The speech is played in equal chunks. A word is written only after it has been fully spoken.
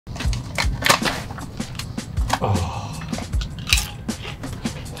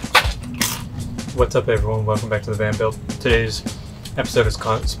What's up everyone, welcome back to the van build. Today's episode is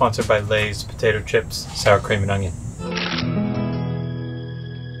sponsored by Lay's potato chips, sour cream and onion.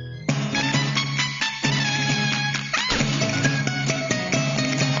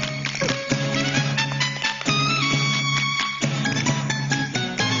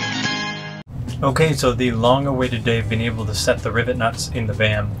 Okay, so the long-awaited day of being able to set the rivet nuts in the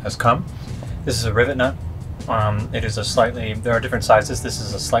van has come. This is a rivet nut. It is there are different sizes. This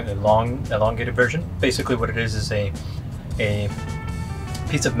is a slightly elongated version. Basically what it is a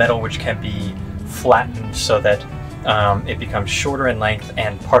piece of metal which can be flattened so that it becomes shorter in length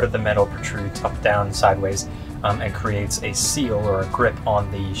and part of the metal protrudes up, down, sideways and creates a seal or a grip on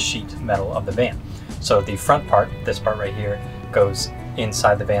the sheet metal of the van. So the front part, this part right here, goes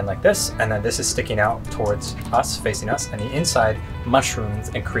inside the van like this, and then this is sticking out towards us, facing us, and the inside mushrooms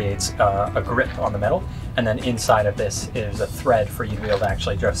and creates a grip on the metal, and then inside of this is a thread for you to be able to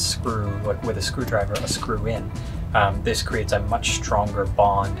actually just screw, like with a screwdriver, a screw in. This creates a much stronger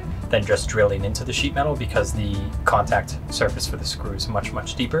bond than just drilling into the sheet metal because the contact surface for the screw is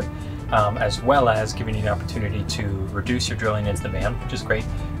much deeper, as well as giving you an opportunity to reduce your drilling into the van, which is great,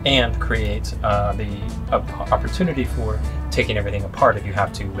 and create the opportunity for taking everything apart if you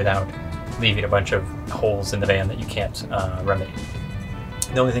have to without leaving a bunch of holes in the van that you can't remedy.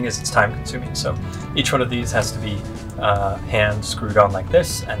 The only thing is it's time consuming, so each one of these has to be hand screwed on like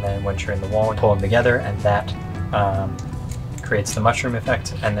this, and then once you're in the wall, pull them together, and that creates the mushroom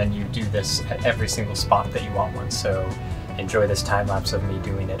effect, and then you do this at every single spot that you want one. So enjoy this time lapse of me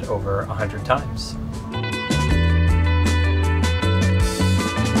doing it over 100 times.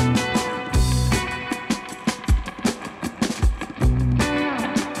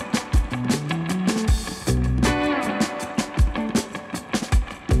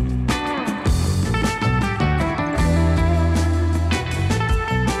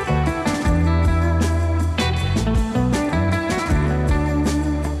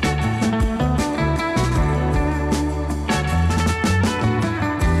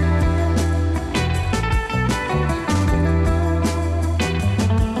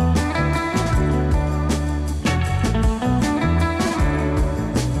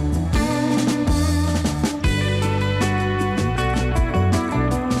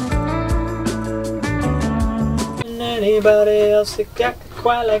 Anybody else that got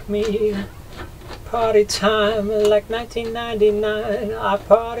quite like me? Party time like 1999. I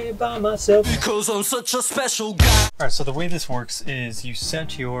party by myself because I'm such a special guy. Alright, so the way this works is you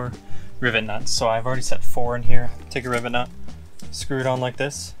set your rivet nuts. So I've already set 4 in here. Take a rivet nut, screw it on like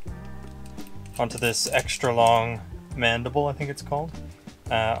this onto this extra long mandible, I think it's called.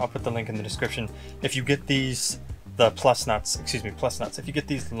 I'll put the link in the description. If you get these plus nuts, if you get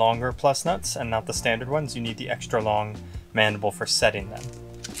these longer plus nuts and not the standard ones, you need the extra long mandible for setting them.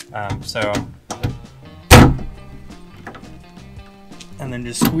 And then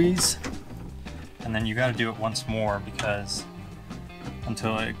just squeeze, and then you got to do it once more because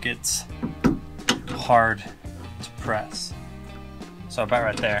until it gets hard to press. So about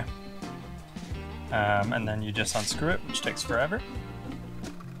right there. And then you just unscrew it, which takes forever.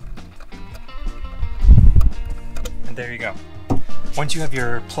 And there you go. Once you have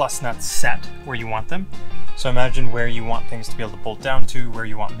your plus nuts set where you want them, so imagine where you want things to be able to bolt down to, where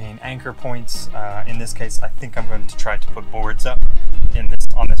you want main anchor points. In this case, I think I'm going to try to put boards up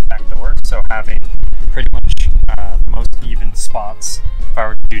on this back door, so having pretty much the most even spots. If I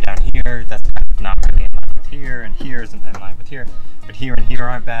were to do down here, that's kind of not really in line with here, and here isn't in line with here, but here and here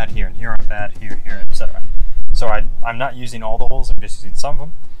aren't bad, here and here aren't bad, here, etc. So I'm not using all the holes, I'm just using some of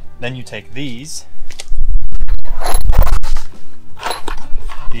them. Then you take these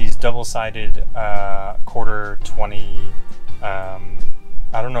double-sided quarter 20, I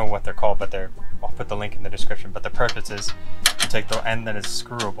don't know what they're called, but I'll put the link in the description, but the purpose is you take the end that is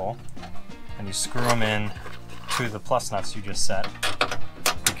screwable and you screw them in to the plus nuts you just set,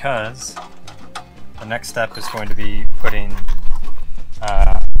 because the next step is going to be putting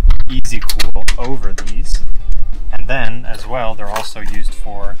Easy Cool over these, and then as well they're also used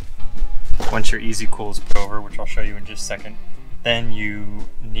for, once your Easy Cool is put over, which I'll show you in just a second, then you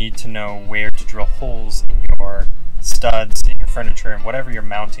need to know where to drill holes in your studs, in your furniture, and whatever you're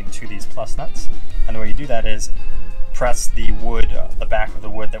mounting to these plus nuts. And the way you do that is press the wood, the back of the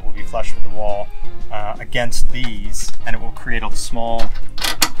wood that will be flush with the wall, against these, and it will create a small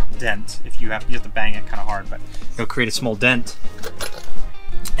dent. If you have to bang it kind of hard, but it'll create a small dent,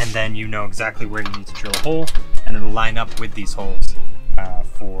 and then you know exactly where you need to drill a hole, and it'll line up with these holes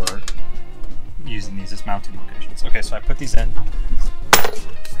for using these as mounting locations. Okay, so I put these in.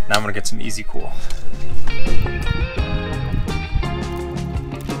 Now I'm gonna get some Easy Cool.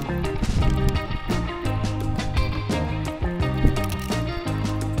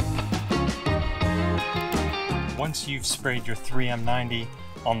 once you've sprayed your 3M90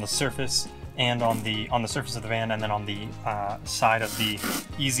 on the surface and on the surface of the van, and then on the side of the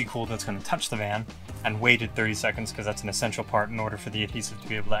Easy Cool that's going to touch the van, and waited 30 seconds because that's an essential part in order for the adhesive to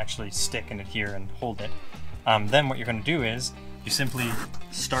be able to actually stick and adhere and hold it. Then what you're going to do is you simply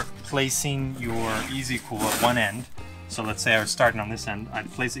start placing your Easy Cool at one end. So let's say I was starting on this end,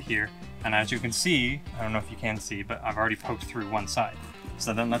 I'd place it here, and as you can see, I don't know if you can see, but I've already poked through one side.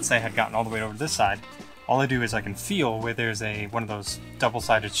 So then let's say I had gotten all the way over to this side, all I do is I can feel where there's one of those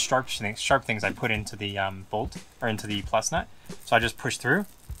double-sided sharp things I put into the bolt, or into the plus nut. So I just push through,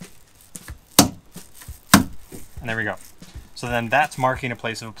 and there we go. So then that's marking a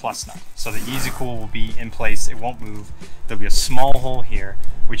place of a plus nut. So the Easy Cool will be in place, it won't move. There'll be a small hole here,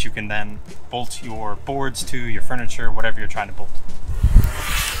 which you can then bolt your boards to, your furniture, whatever you're trying to bolt.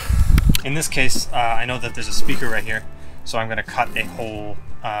 In this case, I know that there's a speaker right here, so I'm going to cut a hole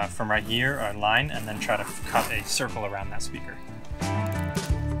from right here, or a line, and then try to cut a circle around that speaker.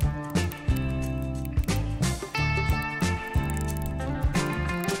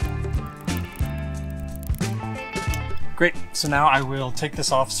 Great, so now I will take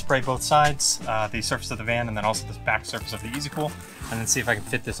this off, spray both sides, the surface of the van, and then also the back surface of the Easy Cool, and then see if I can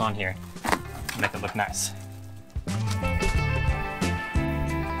fit this on here and make it look nice.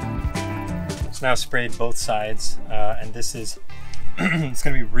 So now I've sprayed both sides, and this is, it's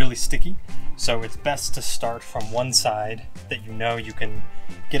going to be really sticky, so it's best to start from one side that you know you can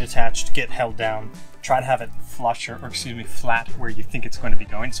get attached, get held down, try to have it flush, or excuse me, flat where you think it's going to be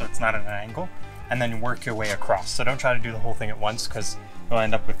going, so it's not at an angle, and then work your way across. So don't try to do the whole thing at once, because you'll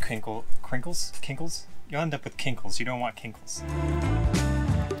end up with kinkles? You'll end up with kinkles. You don't want kinkles.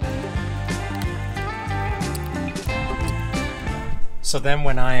 So then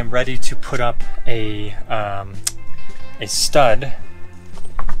when I am ready to put up a stud,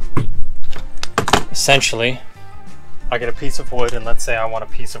 essentially, I get a piece of wood, and let's say I want a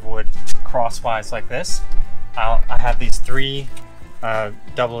piece of wood crosswise like this. I have these three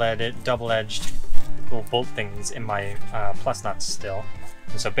double-edged little bolt things in my plus nuts still.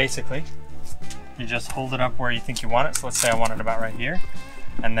 And so basically, you just hold it up where you think you want it. So let's say I want it about right here.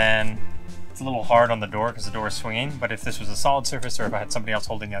 And then it's a little hard on the door because the door is swinging, but if this was a solid surface, or if I had somebody else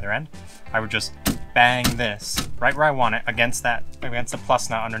holding the other end, I would just bang this right where I want it, against the plus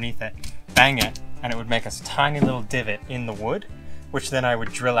nut underneath it, bang it, and it would make a tiny little divot in the wood, which then I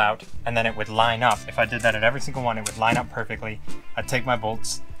would drill out, and then it would line up. If I did that at every single one, it would line up perfectly. I'd take my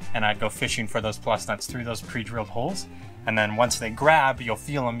bolts, and I'd go fishing for those plus nuts through those pre-drilled holes, and then once they grab, you'll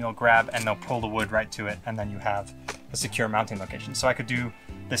feel them, you'll grab, and they'll pull the wood right to it, and then you have a secure mounting location. So I could do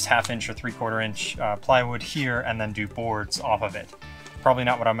this 1/2 inch or 3/4 inch plywood here, and then do boards off of it. Probably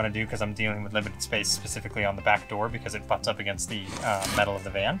not what I'm going to do, because I'm dealing with limited space, specifically on the back door, because it butts up against the metal of the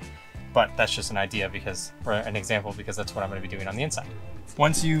van. But that's just an idea, or an example, because that's what I'm going to be doing on the inside.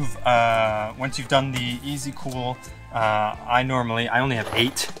 Once you've done the Easy Cool, I only have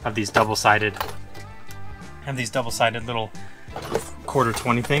 8 of these double-sided little 1/4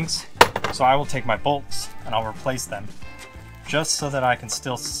 20 things. So I will take my bolts and I'll replace them, just so that I can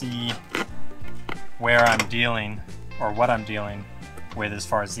still see where I'm dealing, or what I'm dealing with, as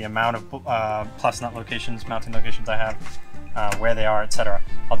far as the amount of plus nut locations, mounting locations I have, where they are, etc.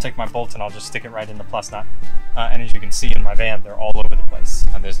 I'll take my bolt and I'll just stick it right in the plus nut. And as you can see in my van, they're all over the place.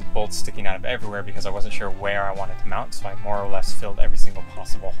 And there's bolts sticking out of everywhere because I wasn't sure where I wanted to mount, so I more or less filled every single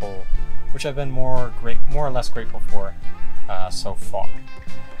possible hole, which I've been more or less grateful for so far.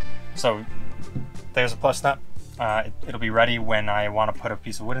 So there's a plus nut. It'll be ready when I want to put a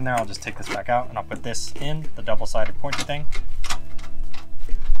piece of wood in there. I'll just take this back out and I'll put this in, the double-sided pointy thing.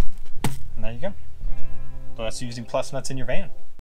 And there you go. So that's using plus nuts in your van.